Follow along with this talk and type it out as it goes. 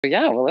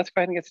Yeah, well, let's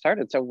go ahead and get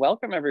started. So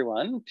welcome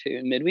everyone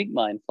to Midweek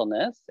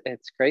Mindfulness.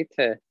 It's great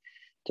to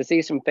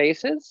see some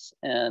faces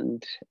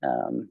and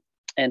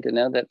to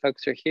know that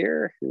folks are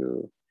here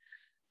who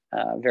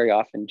very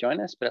often join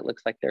us, but it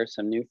looks like there's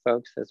some new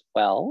folks as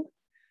well.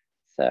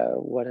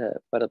 So what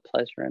a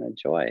pleasure and a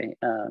joy.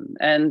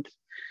 And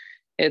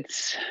it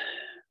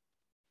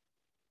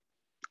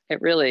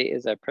really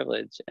is a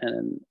privilege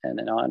and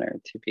an honor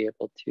to be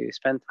able to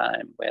spend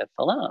time with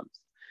alums.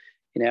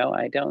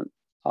 I don't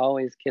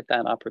always get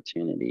that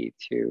opportunity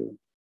to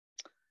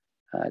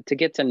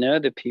get to know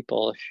the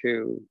people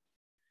who,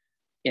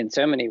 in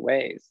so many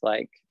ways,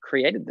 like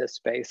created this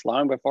space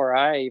long before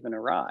I even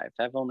arrived.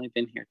 I've only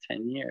been here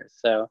 10 years.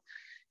 So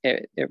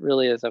it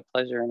really is a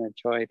pleasure and a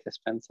joy to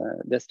spend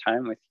this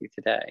time with you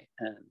today.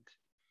 And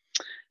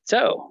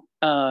so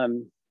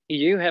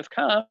you have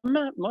come,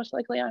 most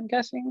likely, I'm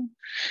guessing,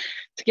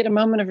 to get a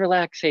moment of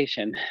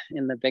relaxation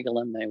in the big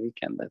alumni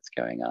weekend that's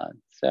going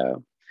on.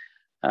 So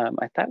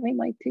I thought we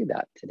might do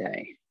that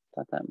today. I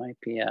thought that might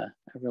be a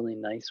really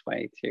nice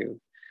way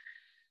to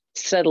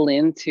settle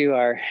into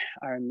our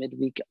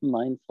midweek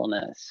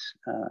mindfulness,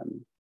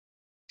 and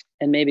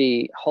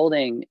maybe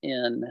holding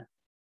in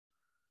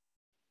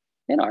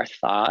our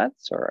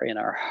thoughts or in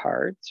our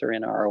hearts or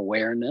in our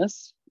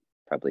awareness,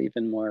 probably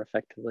even more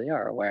effectively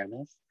our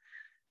awareness,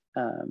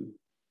 kind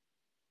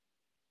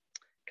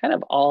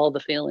of all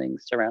the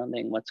feelings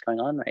surrounding what's going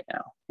on right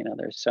now.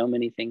 There's so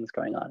many things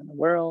going on in the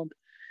world,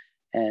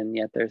 and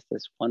yet there's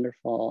this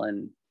wonderful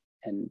and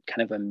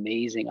kind of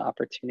amazing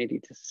opportunity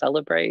to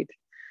celebrate.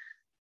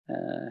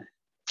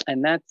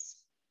 And that's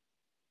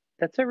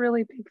a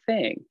really big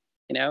thing.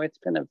 It's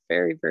been a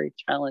very, very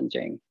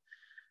challenging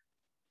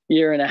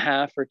year and a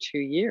half or 2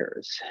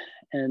 years,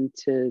 and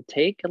to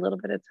take a little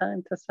bit of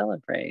time to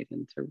celebrate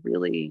and to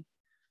really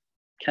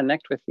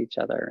connect with each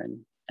other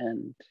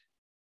and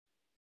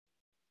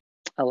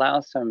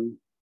allow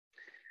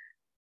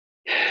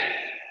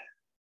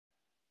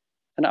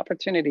an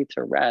opportunity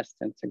to rest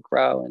and to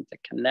grow and to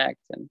connect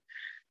and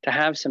to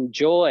have some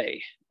joy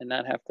and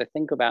not have to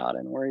think about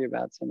and worry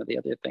about some of the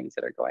other things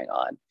that are going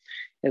on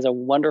is a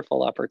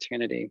wonderful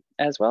opportunity,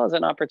 as well as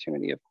an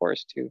opportunity, of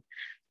course, to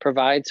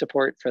provide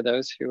support for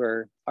those who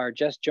are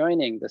just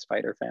joining the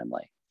Spider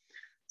family.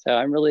 So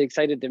I'm really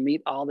excited to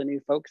meet all the new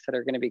folks that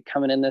are going to be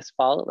coming in this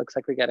fall. It looks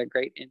like we got a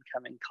great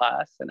incoming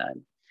class, and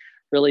I'm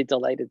really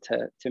delighted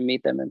to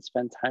meet them and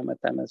spend time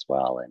with them as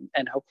well,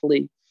 and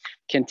hopefully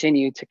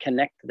continue to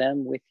connect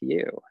them with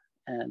you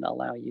and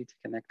allow you to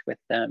connect with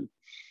them.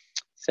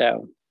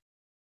 So,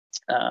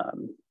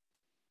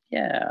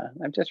 yeah,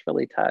 I'm just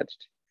really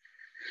touched.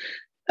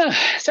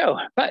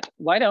 But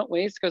why don't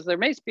we, because there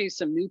may be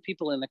some new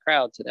people in the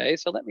crowd today,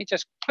 so let me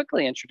just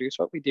quickly introduce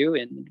what we do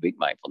in Midweek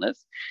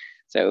Mindfulness.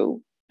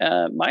 So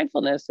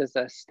mindfulness is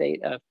a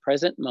state of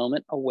present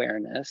moment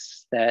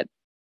awareness that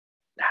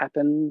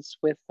happens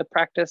with the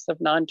practice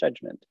of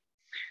non-judgment.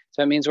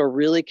 So it means we're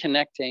really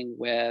connecting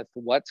with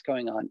what's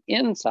going on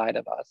inside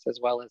of us as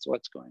well as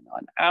what's going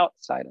on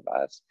outside of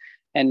us,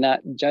 and not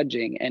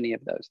judging any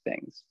of those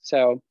things.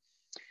 So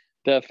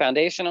the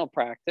foundational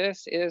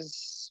practice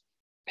is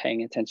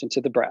paying attention to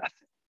the breath.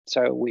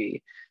 So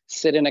we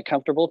sit in a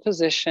comfortable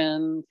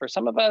position. For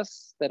some of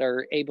us that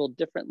are able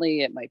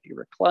differently, it might be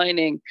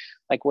reclining,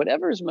 like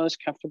whatever is most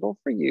comfortable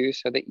for you,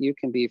 so that you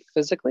can be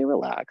physically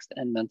relaxed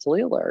and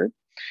mentally alert.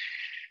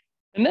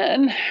 And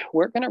then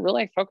we're going to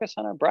really focus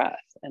on our breath,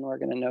 and we're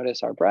going to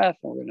notice our breath,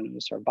 and we're going to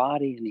notice our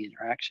body and the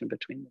interaction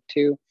between the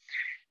two.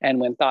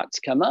 And when thoughts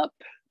come up,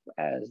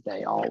 as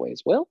they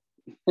always will,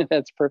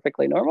 that's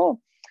perfectly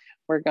normal,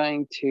 we're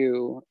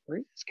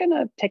just going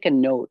to take a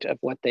note of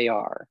what they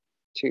are,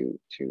 to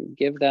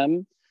give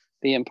them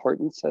the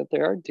importance that they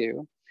are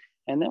due.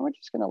 And then we're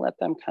just going to let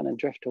them kind of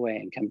drift away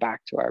and come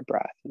back to our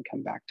breath and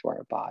come back to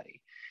our body,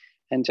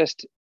 and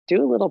just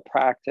do a little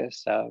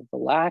practice of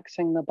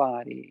relaxing the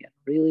body and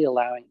really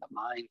allowing the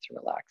mind to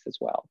relax as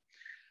well.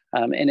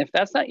 And if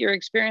that's not your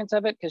experience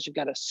of it, because you've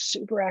got a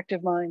super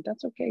active mind,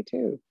 that's okay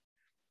too.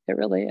 It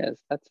really is.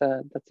 That's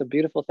a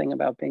beautiful thing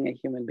about being a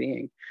human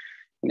being.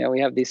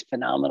 We have these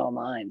phenomenal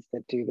minds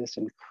that do this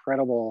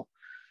incredible,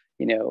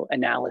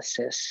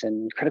 analysis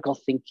and critical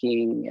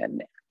thinking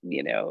and,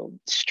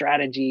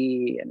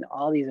 strategy and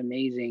all these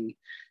amazing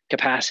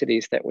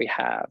capacities that we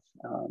have.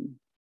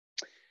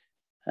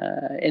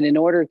 And in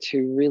order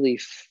to really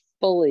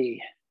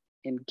fully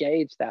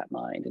engage that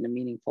mind in a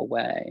meaningful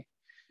way,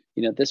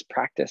 this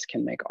practice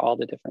can make all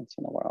the difference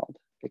in the world,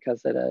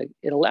 because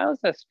it allows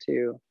us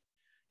to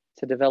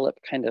develop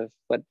kind of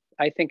what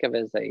I think of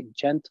as a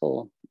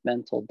gentle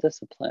mental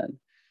discipline,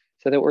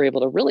 so that we're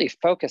able to really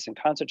focus and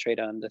concentrate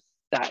on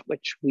that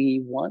which we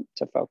want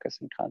to focus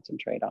and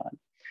concentrate on,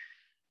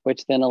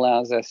 which then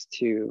allows us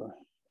to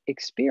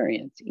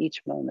experience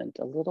each moment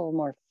a little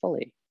more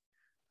fully,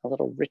 a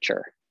little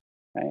richer,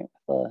 right?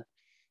 With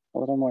a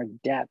little more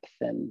depth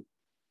and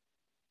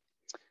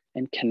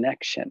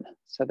connection,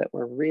 so that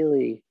we're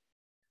really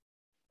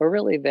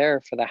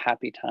there for the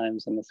happy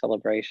times and the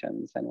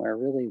celebrations, and we're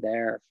really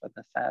there for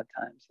the sad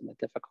times and the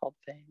difficult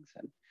things.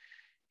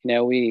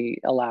 We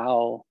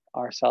allow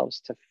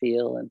ourselves to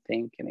feel and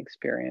think and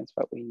experience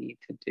what we need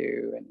to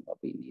do and what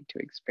we need to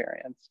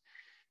experience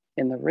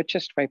in the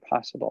richest way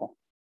possible,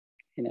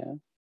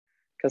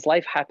 because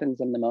life happens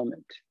in the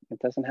moment. It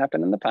doesn't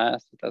happen in the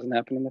past. It doesn't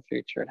happen in the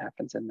future. It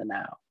happens in the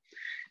now.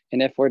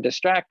 And if we're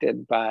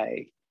distracted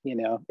by,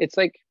 it's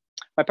like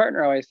my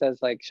partner always says,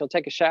 like, she'll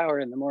take a shower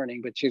in the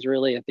morning, but she's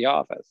really at the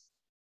office,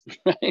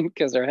 right?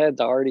 Because her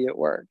head's already at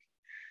work.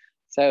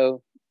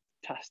 So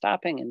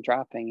stopping and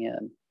dropping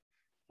in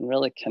and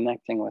really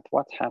connecting with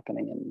what's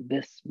happening in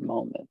this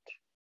moment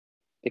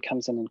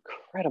becomes an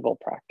incredible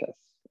practice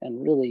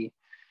and really,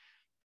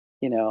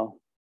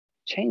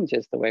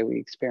 changes the way we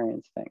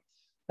experience things.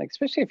 Like,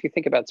 especially if you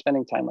think about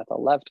spending time with a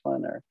loved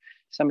one or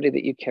somebody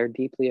that you care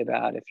deeply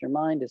about, if your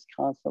mind is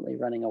constantly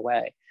running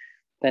away,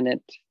 then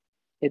it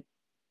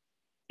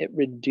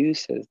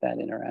reduces that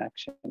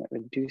interaction, it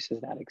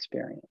reduces that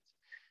experience.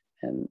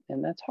 And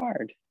that's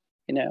hard,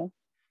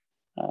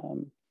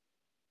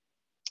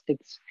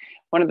 it's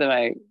one of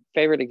my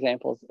favorite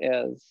examples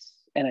is,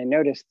 and I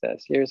noticed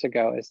this years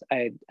ago, is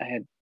I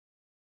had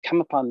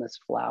come upon this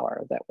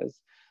flower that was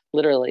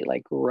literally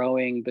like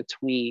growing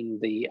between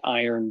the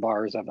iron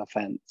bars of a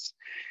fence.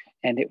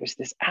 And it was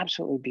this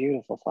absolutely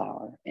beautiful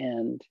flower.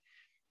 And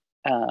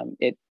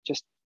it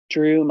just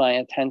drew my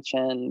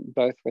attention,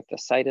 both with the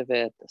sight of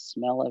it, the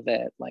smell of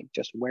it, like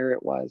just where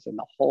it was, and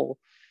the whole,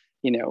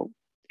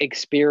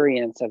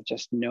 experience of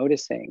just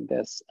noticing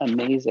this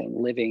amazing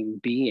living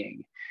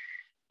being.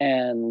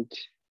 And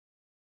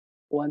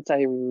once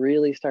I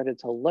really started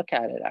to look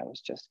at it, I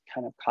was just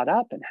kind of caught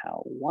up in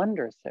how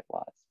wondrous it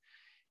was.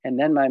 And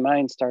then my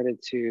mind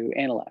started to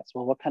analyze,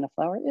 well, what kind of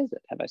flower is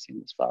it? Have I seen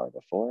this flower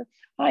before?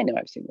 I know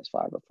I've seen this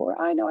flower before.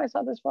 I know I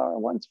saw this flower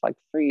once, like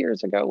 3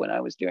 years ago when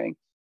I was doing,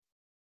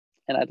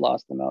 and I'd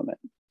lost the moment,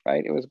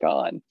 right? It was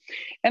gone.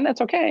 And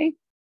that's okay,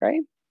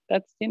 right?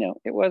 That's,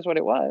 it was what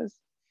it was.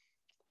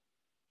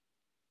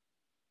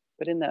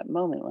 But in that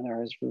moment when I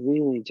was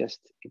really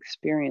just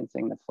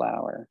experiencing the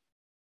flower,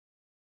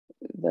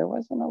 there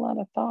wasn't a lot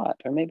of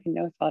thought, or maybe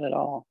no thought at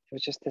all. It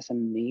was just this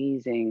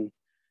amazing,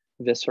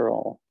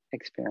 visceral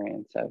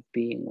experience of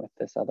being with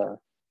this other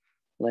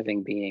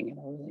living being in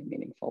a really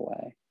meaningful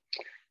way.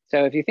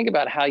 So if you think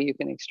about how you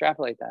can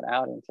extrapolate that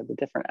out into the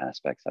different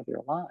aspects of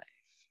your life,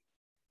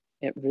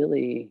 it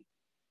really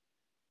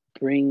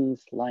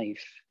brings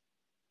life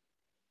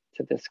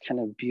to this kind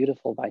of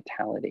beautiful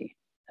vitality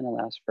and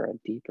allows for a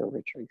deeper,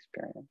 richer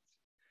experience.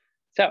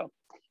 So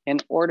in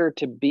order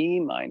to be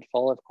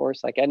mindful, of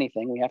course, like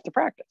anything, we have to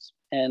practice.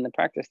 And the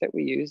practice that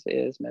we use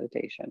is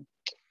meditation.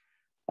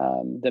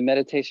 The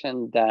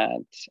meditation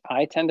that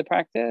I tend to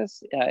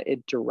practice,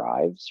 it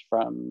derives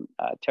from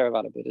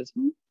Theravada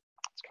Buddhism.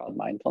 It's called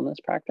mindfulness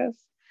practice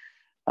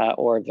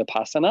or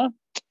Vipassana.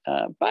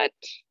 But,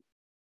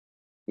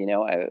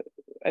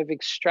 I've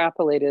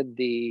extrapolated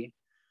the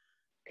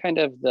kind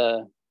of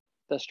the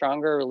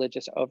stronger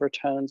religious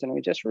overtones, and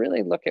we just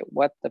really look at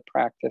what the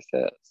practice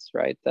is,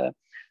 right? The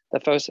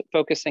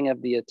focusing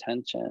of the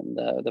attention,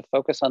 the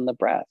focus on the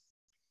breath.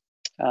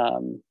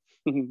 You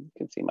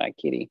can see my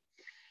kitty.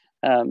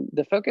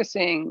 The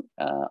focusing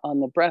on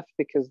the breath,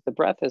 because the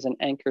breath is an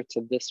anchor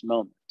to this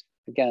moment.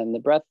 Again, the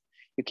breath,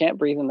 you can't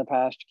breathe in the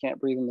past, you can't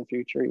breathe in the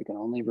future, you can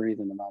only breathe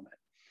in the moment.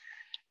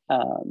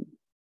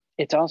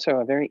 It's also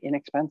a very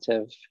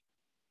inexpensive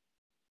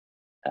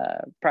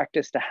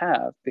practice to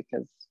have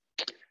because,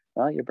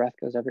 well, your breath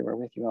goes everywhere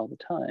with you all the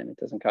time. It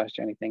doesn't cost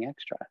you anything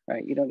extra,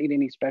 right? You don't need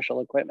any special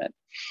equipment.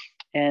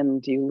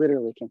 And you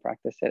literally can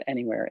practice it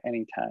anywhere,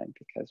 anytime,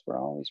 because we're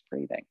always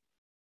breathing.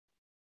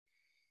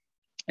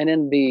 And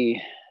in the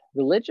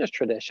religious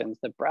traditions,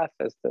 the breath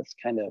is this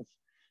kind of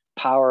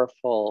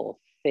powerful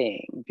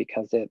thing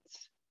because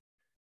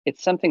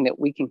it's something that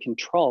we can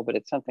control, but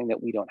it's something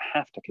that we don't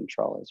have to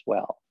control as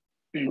well.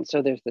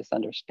 So there's this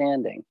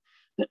understanding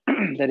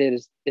that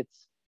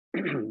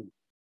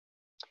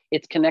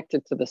it's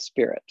connected to the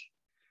spirit,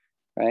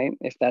 right?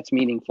 If that's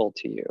meaningful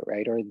to you,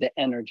 right? Or the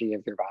energy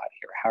of your body,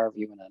 or however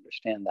you want to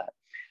understand that.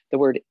 The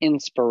word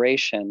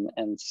inspiration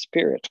and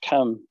spirit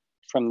come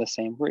from the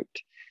same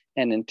root.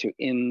 And then to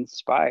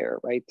inspire,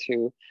 right?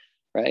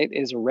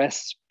 Is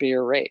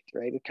respirate,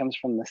 right? It comes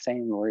from the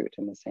same root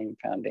and the same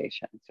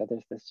foundation. So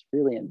there's this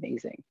really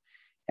amazing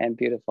and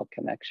beautiful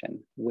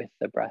connection with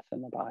the breath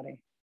and the body.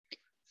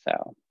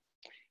 So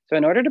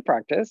in order to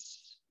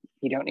practice,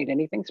 you don't need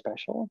anything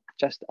special,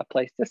 just a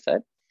place to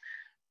sit.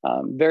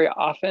 Very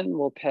often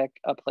we'll pick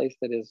a place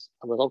that is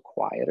a little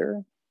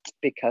quieter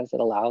because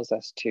it allows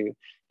us to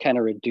kind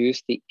of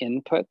reduce the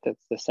input,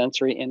 that's the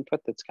sensory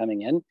input that's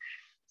coming in.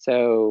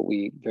 So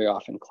we very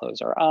often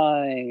close our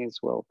eyes,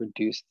 we'll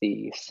reduce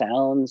the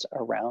sounds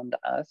around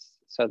us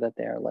so that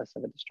they are less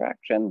of a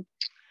distraction.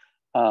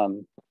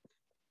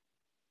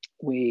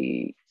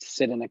 We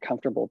sit in a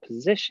comfortable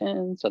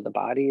position so the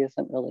body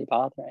isn't really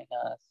bothering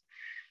us.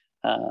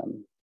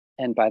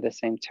 And by the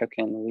same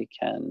token, we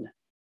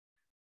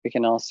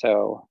can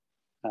also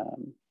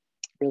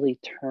really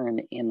turn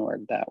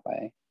inward that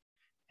way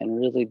and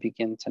really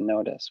begin to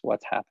notice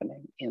what's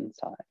happening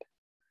inside.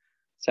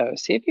 So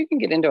see if you can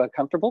get into a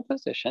comfortable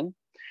position.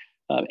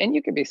 And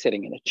you could be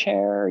sitting in a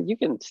chair, you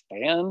can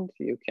stand,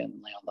 you can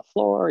lay on the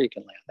floor, you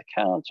can lay on the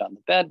couch, on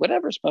the bed,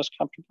 whatever's most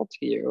comfortable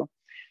to you.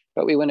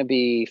 But we want to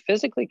be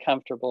physically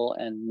comfortable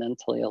and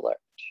mentally alert.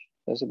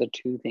 Those are the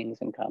two things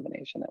in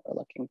combination that we're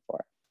looking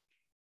for.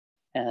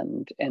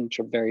 And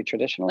very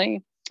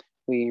traditionally,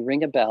 we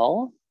ring a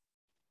bell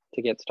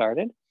to get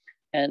started.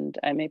 And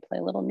I may play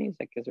a little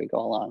music as we go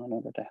along in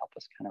order to help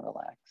us kind of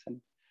relax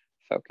and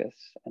focus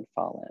and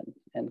fall in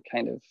and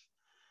kind of,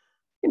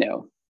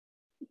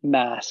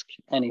 mask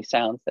any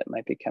sounds that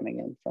might be coming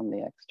in from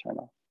the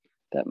external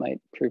that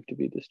might prove to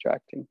be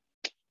distracting.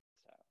 So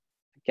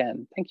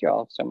again, thank you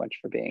all so much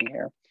for being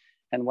here,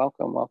 and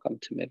welcome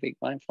to Midweek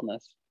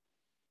Mindfulness.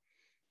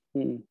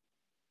 Go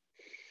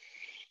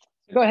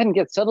ahead and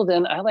get settled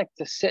in. I like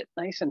to sit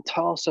nice and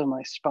tall so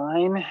my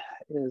spine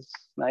is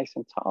nice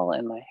and tall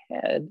and my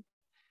head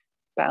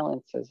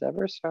balances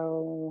ever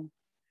so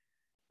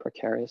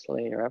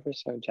precariously or ever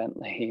so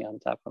gently on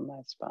top of my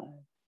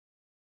spine.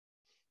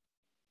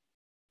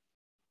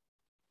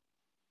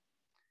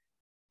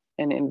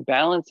 And in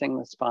balancing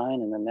the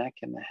spine and the neck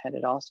and the head,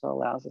 it also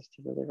allows us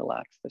to really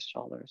relax the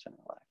shoulders and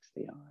relax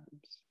the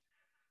arms.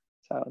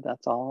 So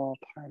that's all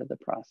part of the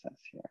process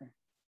here.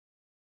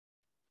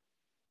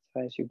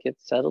 So as you get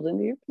settled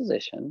into your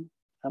position,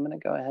 I'm going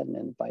to go ahead and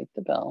invite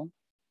the bell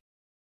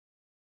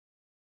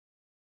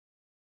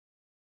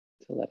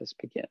to let us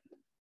begin.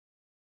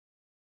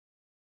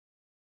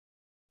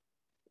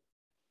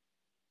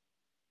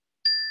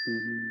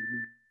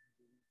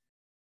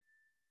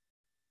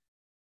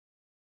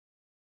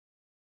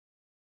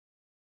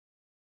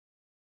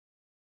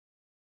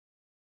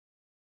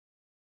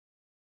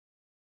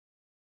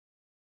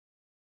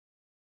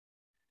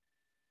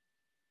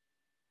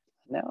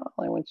 Now,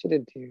 all I want you to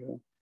do,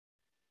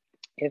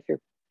 if you're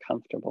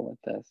comfortable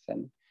with this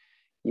and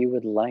you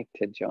would like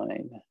to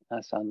join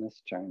us on this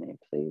journey,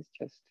 please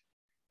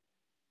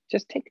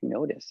just take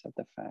notice of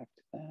the fact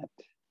that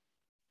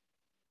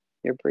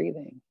you're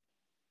breathing.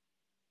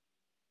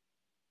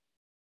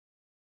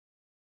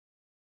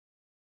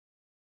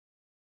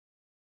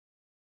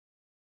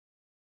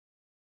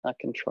 Not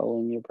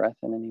controlling your breath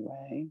in any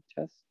way,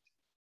 just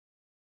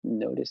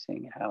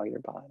noticing how your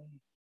body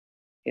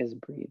is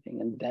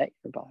breathing and that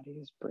your body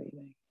is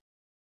breathing.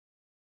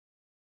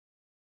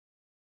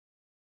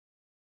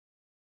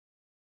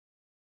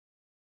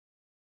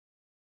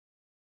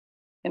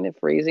 And if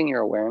raising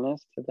your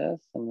awareness to this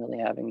and really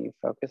having you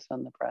focus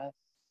on the breath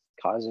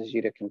causes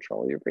you to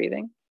control your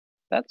breathing,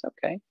 that's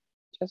okay.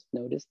 Just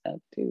notice that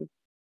too.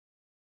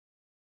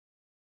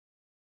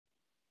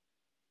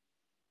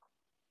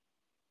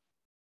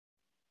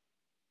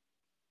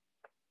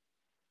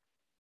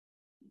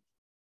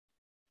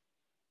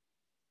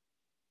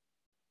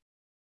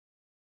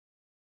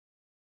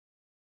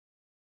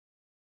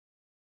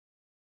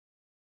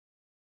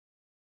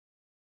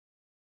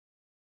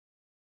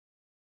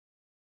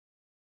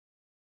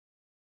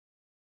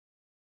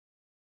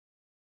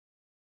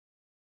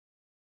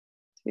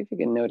 See if you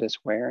can notice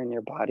where in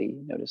your body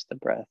you notice the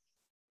breath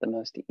the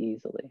most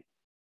easily.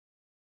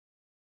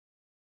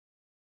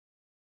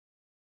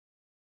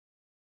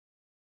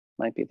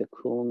 Might be the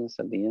coolness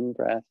of the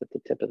in-breath at the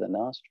tip of the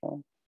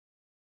nostril.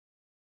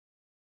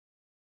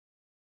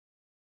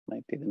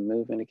 Might be the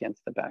movement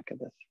against the back of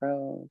the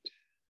throat.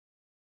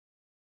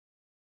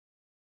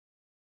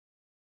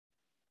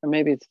 Or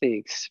maybe it's the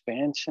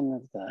expansion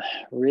of the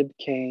rib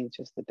cage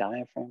as the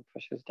diaphragm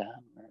pushes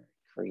downward,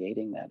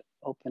 creating that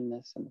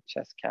openness in the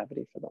chest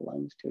cavity for the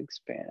lungs to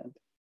expand.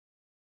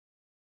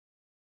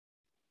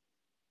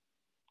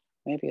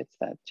 Maybe it's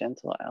that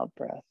gentle out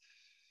breath,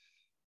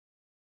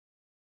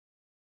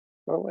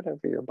 or whatever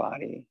your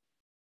body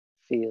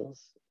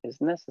feels is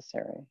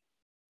necessary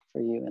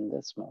for you in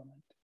this moment.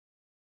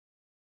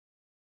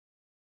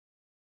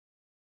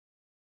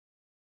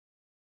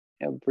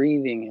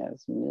 Breathing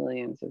has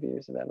millions of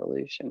years of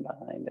evolution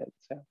behind it,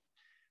 so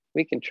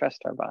we can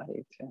trust our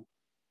body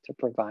to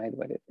provide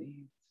what it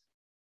needs.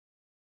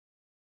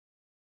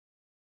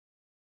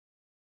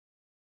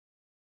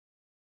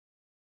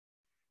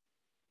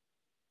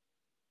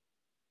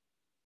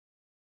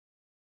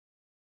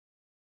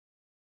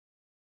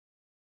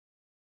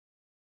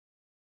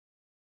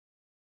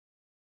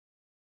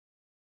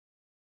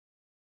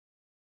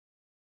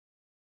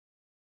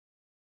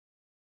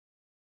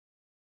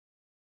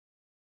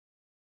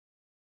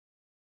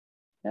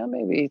 Now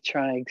maybe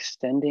try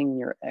extending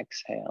your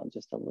exhale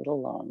just a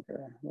little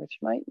longer, which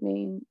might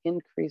mean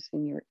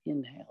increasing your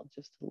inhale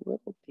just a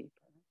little deeper.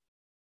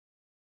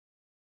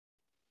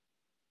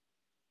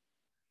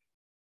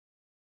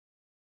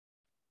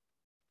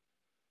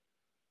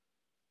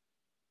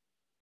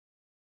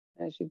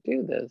 As you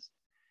do this,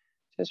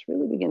 just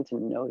really begin to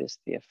notice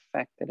the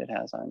effect that it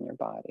has on your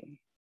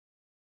body.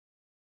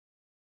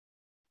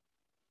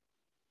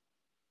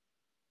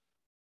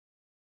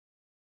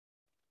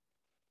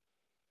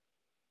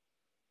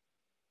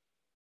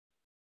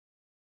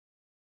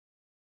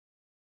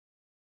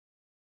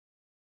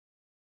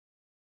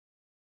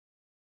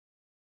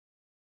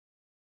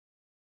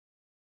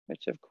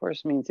 which of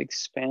course means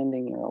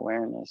expanding your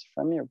awareness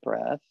from your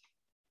breath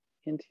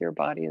into your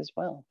body as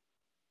well.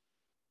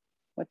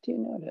 What do you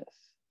notice?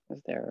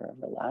 Is there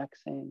a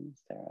relaxing?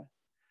 Is there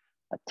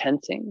a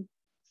tensing?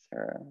 Is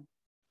there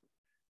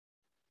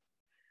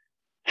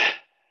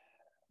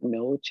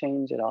no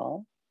change at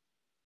all?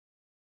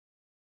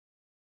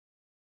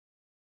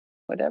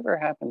 Whatever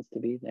happens to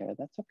be there,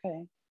 that's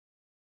okay.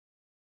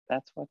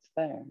 That's what's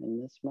there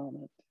in this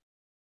moment.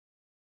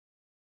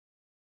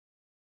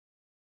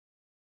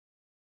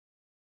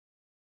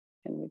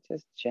 And we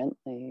just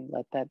gently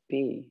let that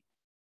be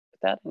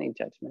without any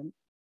judgment.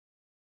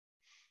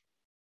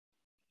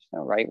 There's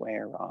no right way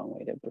or wrong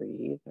way to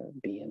breathe or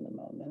be in the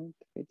moment.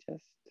 We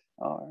just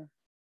are.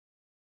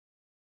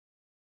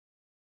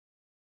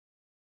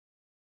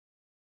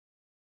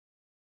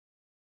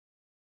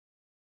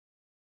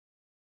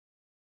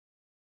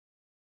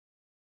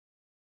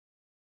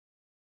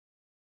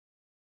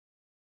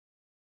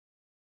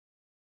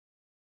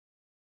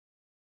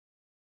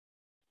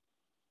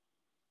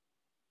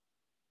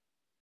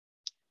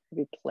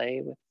 We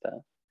play with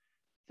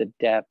the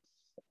depth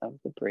of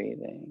the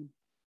breathing,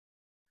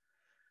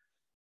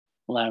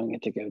 allowing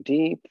it to go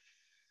deep,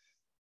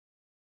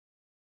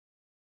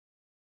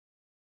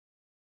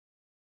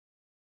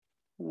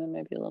 and then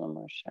maybe a little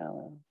more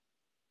shallow.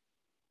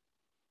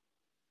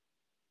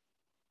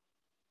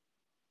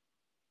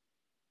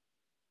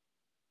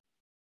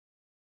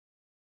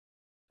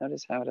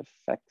 Notice how it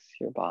affects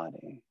your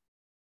body.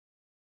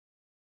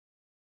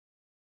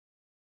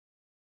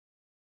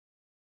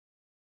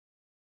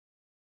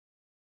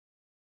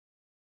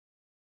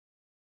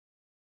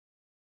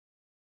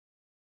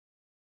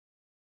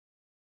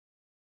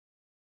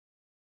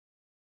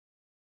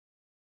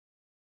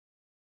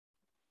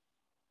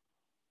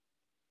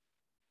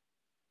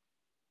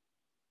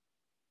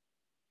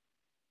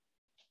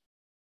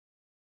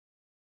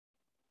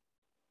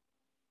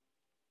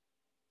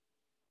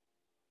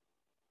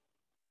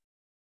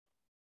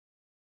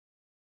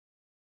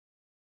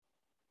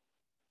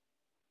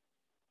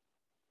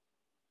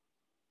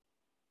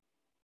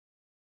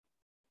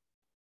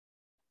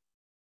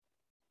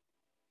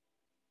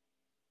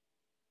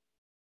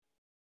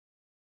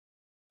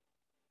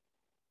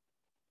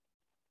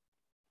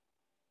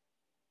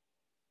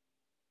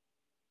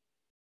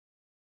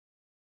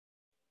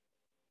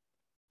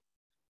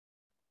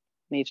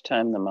 And each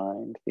time the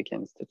mind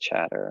begins to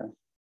chatter,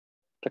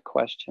 to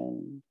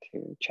question,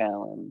 to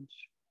challenge,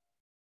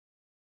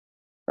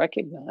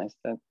 recognize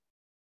that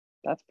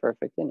that's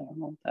perfectly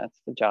normal.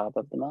 That's the job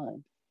of the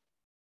mind.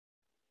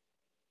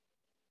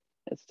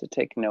 It's to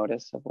take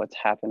notice of what's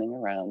happening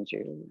around you,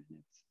 and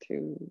it's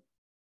to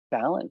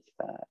balance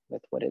that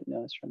with what it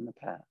knows from the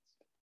past.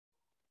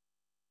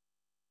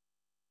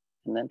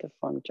 And then to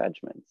form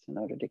judgments in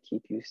order to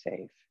keep you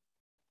safe.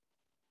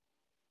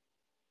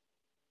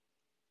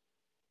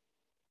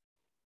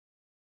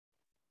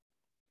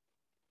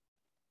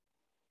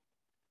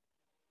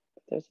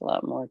 But there's a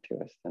lot more to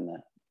us than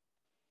that.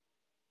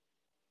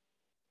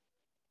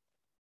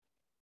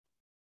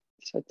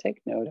 So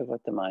take note of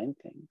what the mind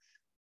thinks.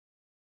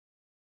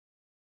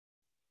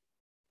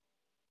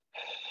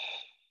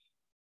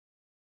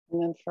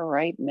 And then for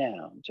right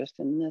now, just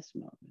in this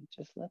moment,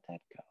 just let that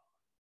go.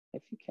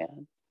 If you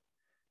can,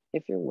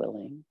 if you're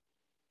willing.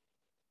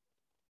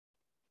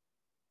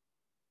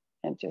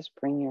 And just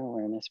bring your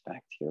awareness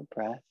back to your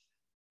breath,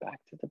 back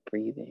to the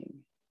breathing,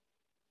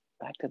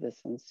 back to the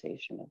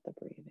sensation of the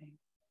breathing.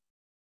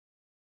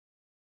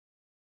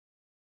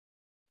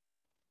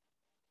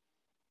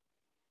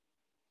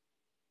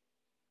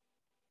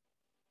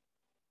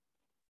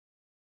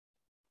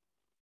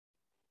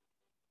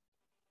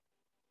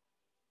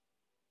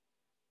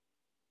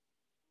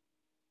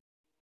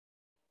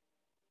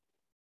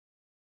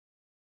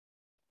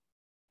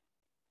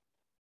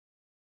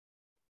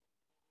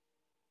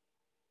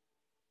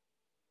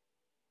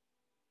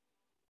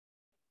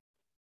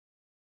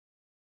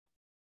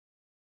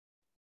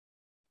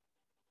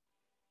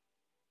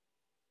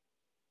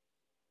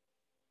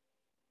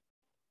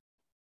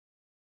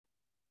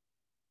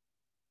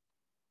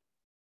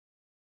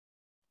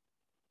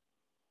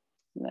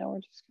 Now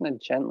we're just going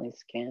to gently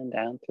scan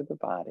down through the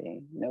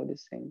body,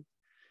 noticing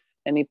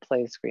any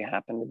place we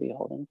happen to be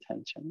holding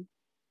tension.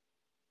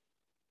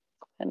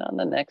 And on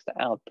the next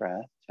out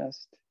breath,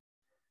 just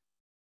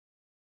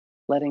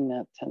letting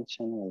that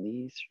tension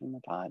release from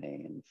the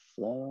body and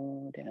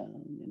flow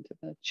down into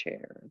the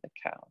chair, the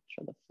couch,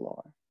 or the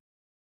floor.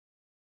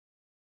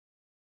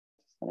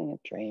 Just letting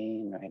it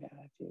drain right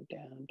out of you,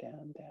 down,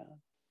 down,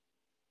 down.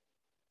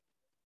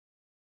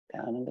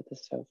 Down into the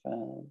sofa,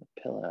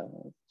 the pillow,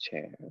 the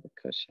chair, the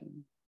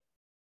cushion,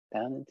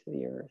 down into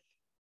the earth.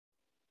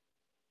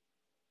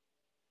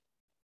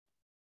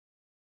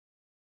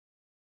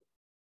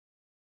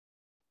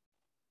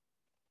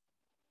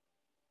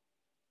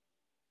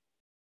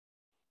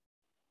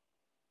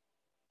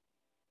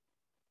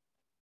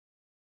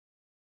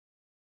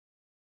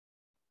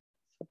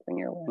 So bring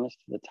your awareness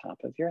to the top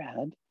of your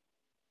head,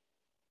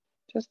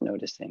 just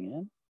noticing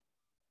it.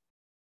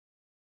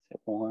 Is it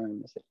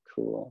warm? Is it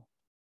cool?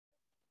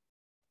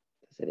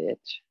 it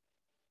itch?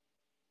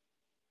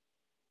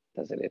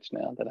 Does it itch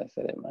now that I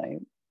said it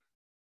might?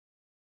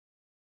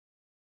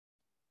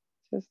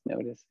 Just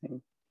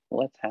noticing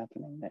what's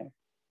happening there.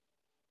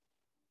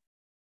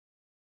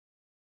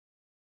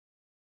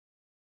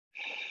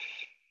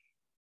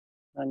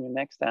 On your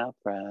next out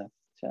breath,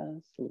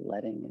 just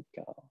letting it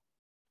go.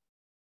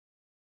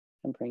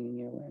 And bringing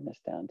your awareness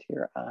down to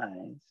your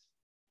eyes.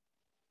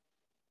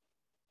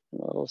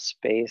 And a little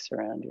space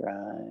around your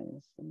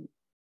eyes. And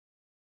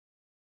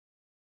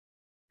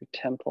your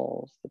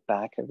temples, the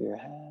back of your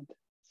head,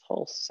 this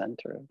whole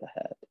center of the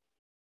head.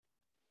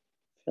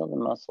 Feel the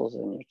muscles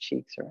in your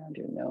cheeks around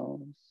your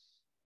nose,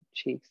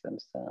 cheeks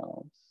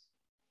themselves,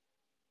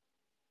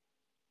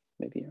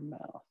 maybe your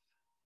mouth.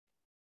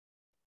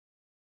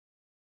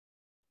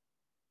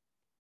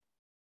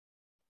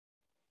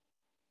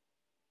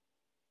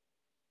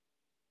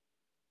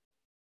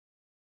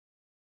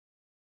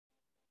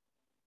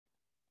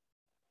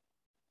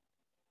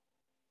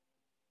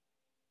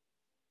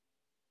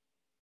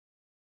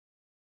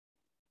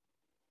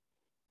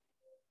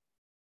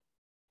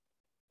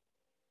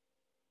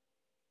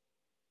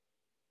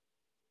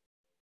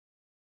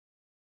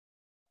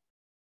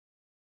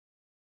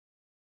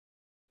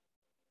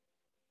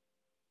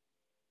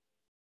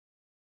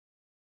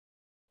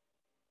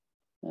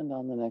 And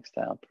on the next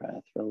out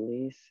breath,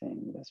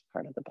 releasing this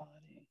part of the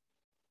body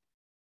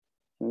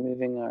and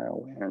moving our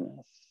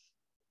awareness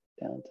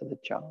down to the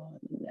jaw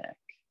and the neck.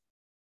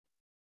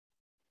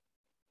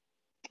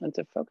 And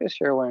to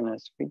focus your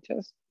awareness, we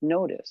just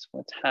notice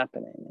what's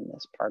happening in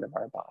this part of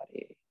our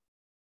body.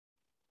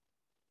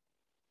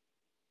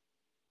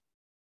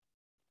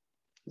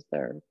 Is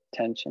there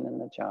tension in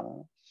the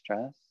jaw,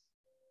 stress?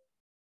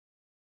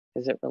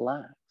 Is it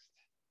relaxed?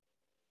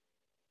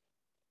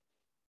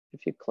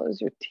 If you close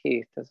your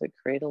teeth, does it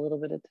create a little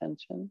bit of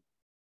tension?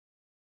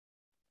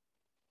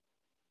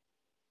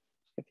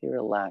 If you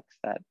relax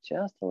that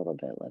just a little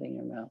bit, letting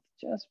your mouth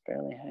just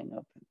barely hang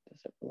open,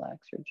 does it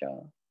relax your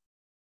jaw?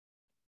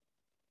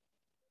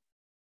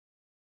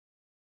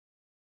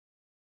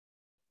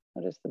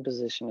 Notice the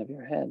position of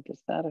your head.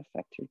 Does that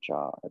affect your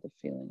jaw or the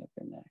feeling of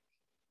your neck?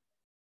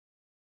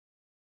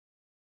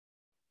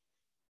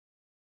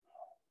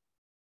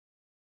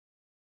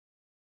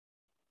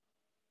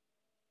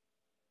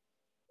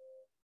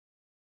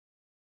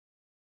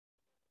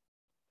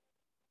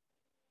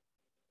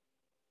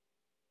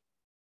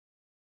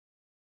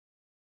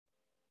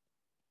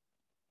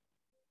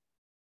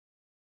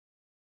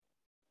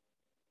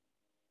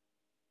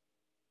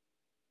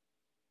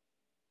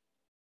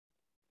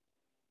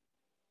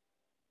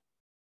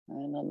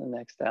 And on the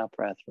next out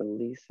breath,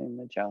 releasing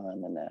the jaw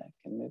and the neck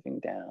and moving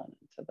down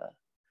into the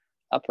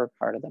upper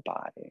part of the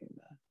body,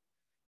 the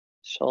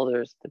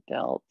shoulders, the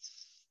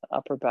delts, the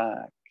upper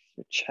back,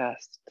 your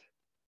chest,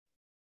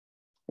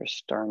 your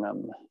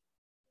sternum,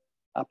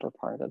 upper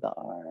part of the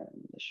arm,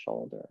 the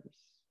shoulders,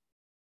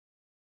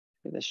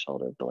 maybe the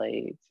shoulder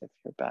blades if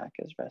your back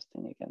is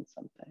resting against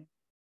something.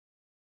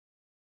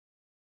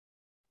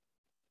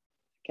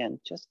 Again,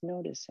 just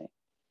noticing,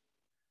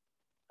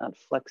 not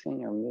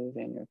flexing or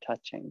moving or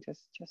touching,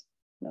 just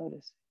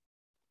noticing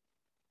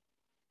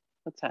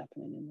what's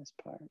happening in this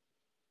part.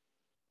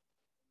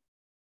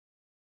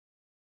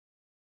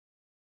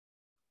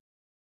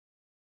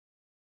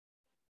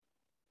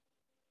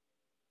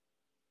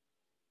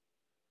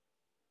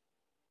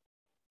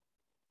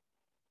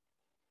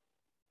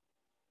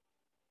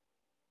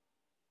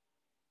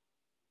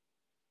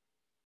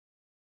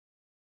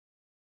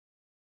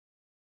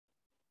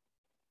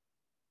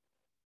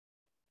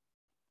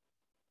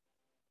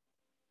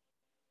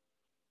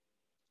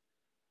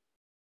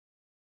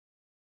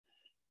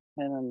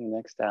 And on your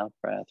next out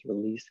breath,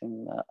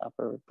 releasing the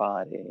upper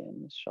body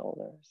and the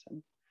shoulders.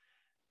 And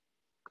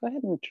go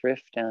ahead and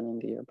drift down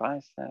into your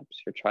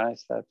biceps, your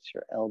triceps,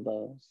 your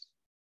elbows.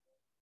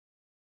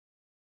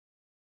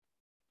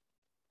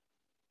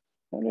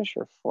 Notice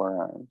your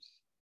forearms.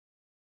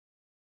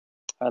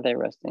 Are they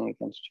resting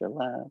against your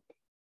lap,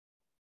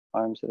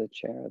 arms of the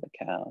chair,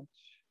 the couch,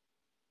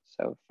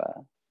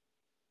 sofa,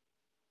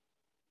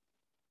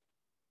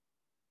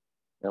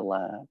 your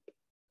lap,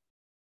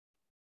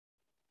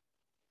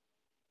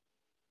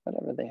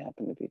 whatever they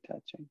happen to be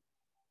touching?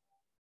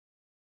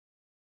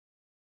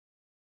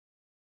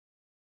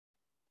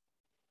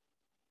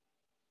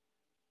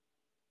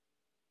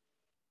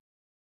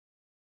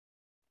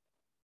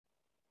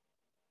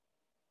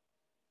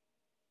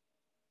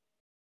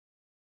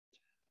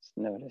 Just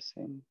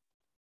noticing.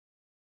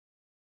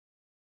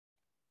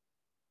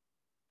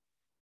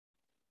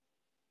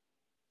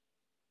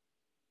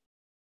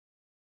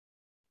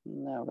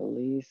 Now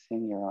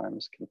releasing your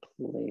arms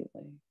completely.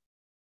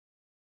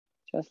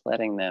 Just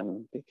letting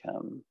them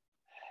become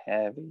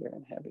heavier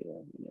and heavier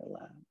in your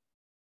lap.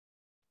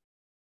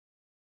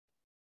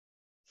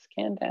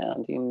 Scan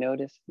down. Do you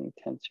notice any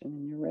tension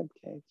in your rib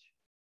cage?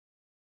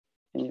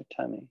 In your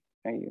tummy?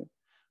 Are you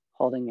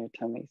holding your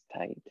tummies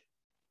tight?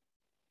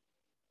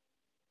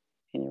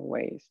 In your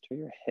waist or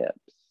your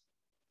hips?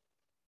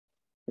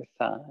 Your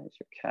thighs,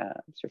 your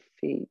calves, your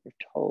feet, your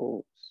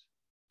toes?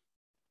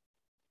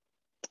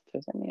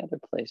 there's any other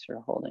place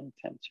you're holding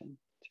tension,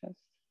 just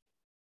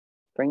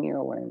bring your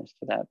awareness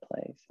to that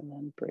place and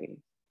then breathe.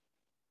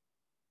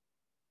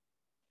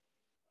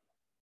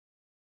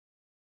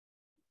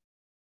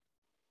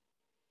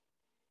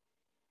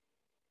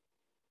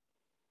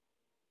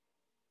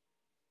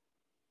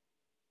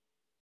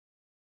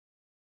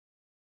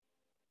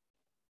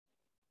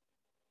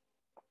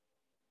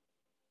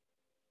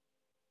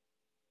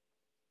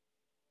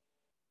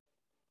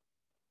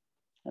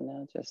 And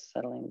now just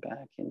settling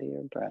back into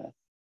your breath.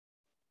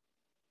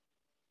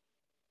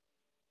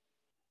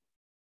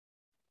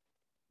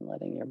 And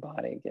letting your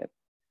body get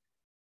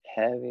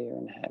heavier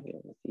and heavier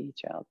with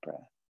each out breath.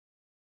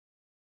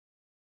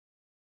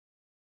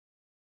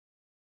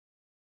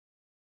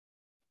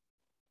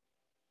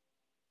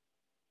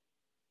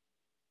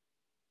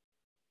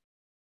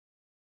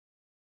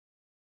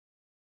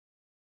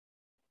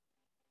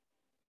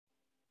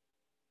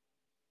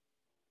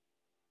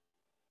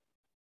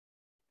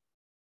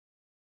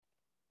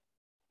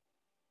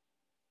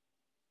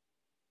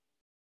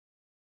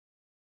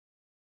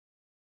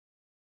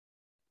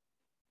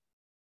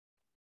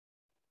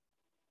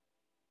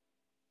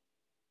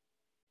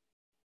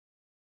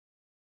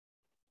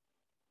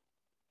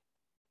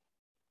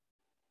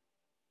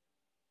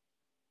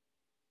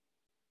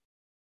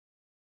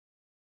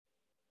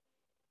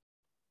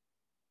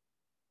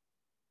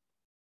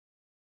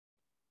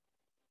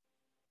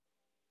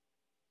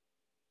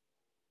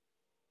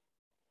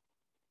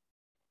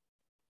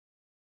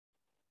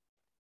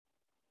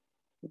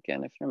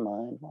 Again, if your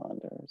mind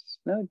wanders,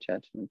 no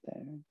judgment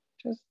there.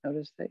 Just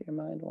notice that your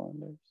mind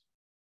wanders.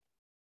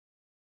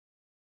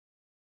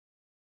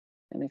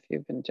 And if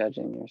you've been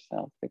judging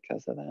yourself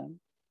because of that,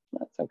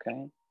 that's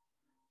okay.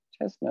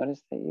 Just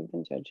notice that you've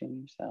been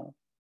judging yourself.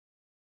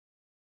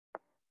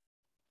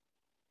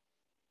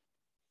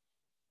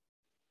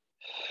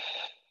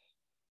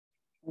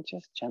 And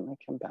just gently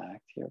come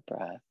back to your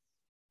breath,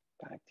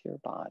 back to your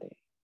body,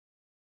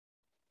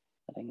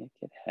 letting it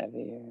get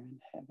heavier and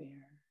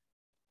heavier,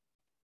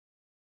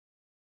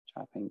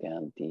 dropping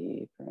down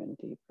deeper and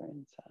deeper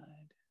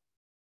inside.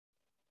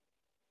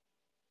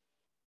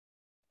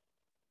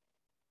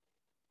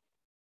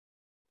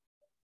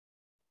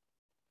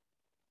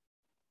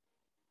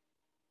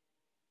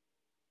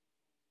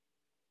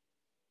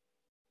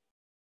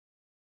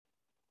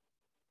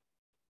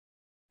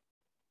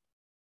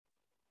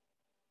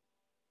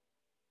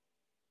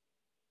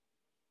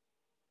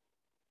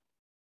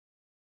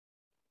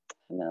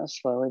 And now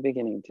slowly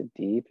beginning to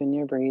deepen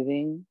your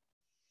breathing.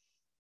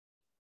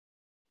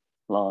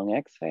 Long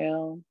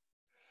exhale.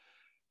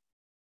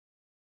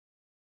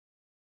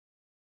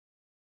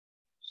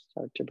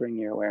 Start to bring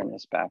your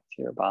awareness back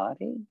to your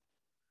body.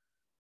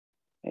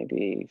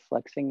 Maybe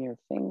flexing your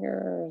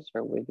fingers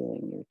or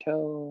wiggling your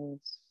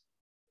toes.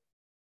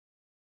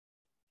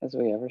 As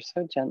we ever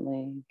so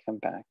gently come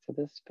back to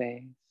the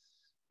space,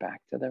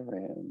 back to the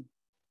room.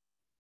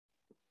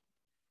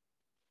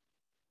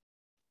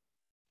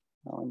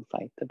 I'll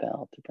invite the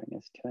bell to bring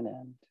us to an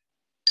end.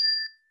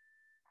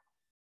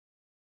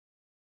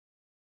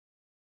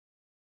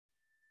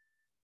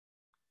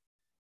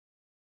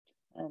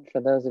 And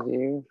for those of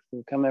you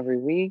who come every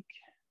week,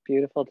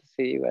 beautiful to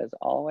see you as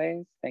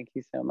always. Thank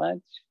you so much.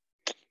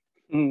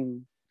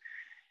 And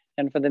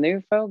for the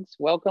new folks,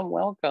 welcome,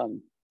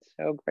 welcome.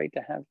 So great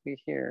to have you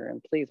here.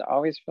 And please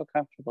always feel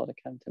comfortable to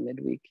come to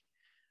midweek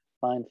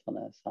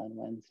mindfulness on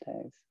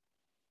Wednesdays.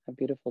 A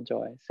beautiful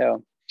joy.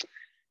 So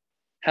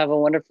have a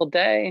wonderful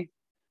day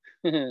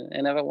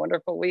and have a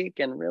wonderful week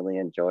and really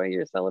enjoy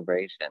your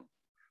celebration.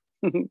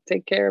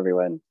 Take care,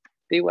 everyone.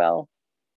 Be well.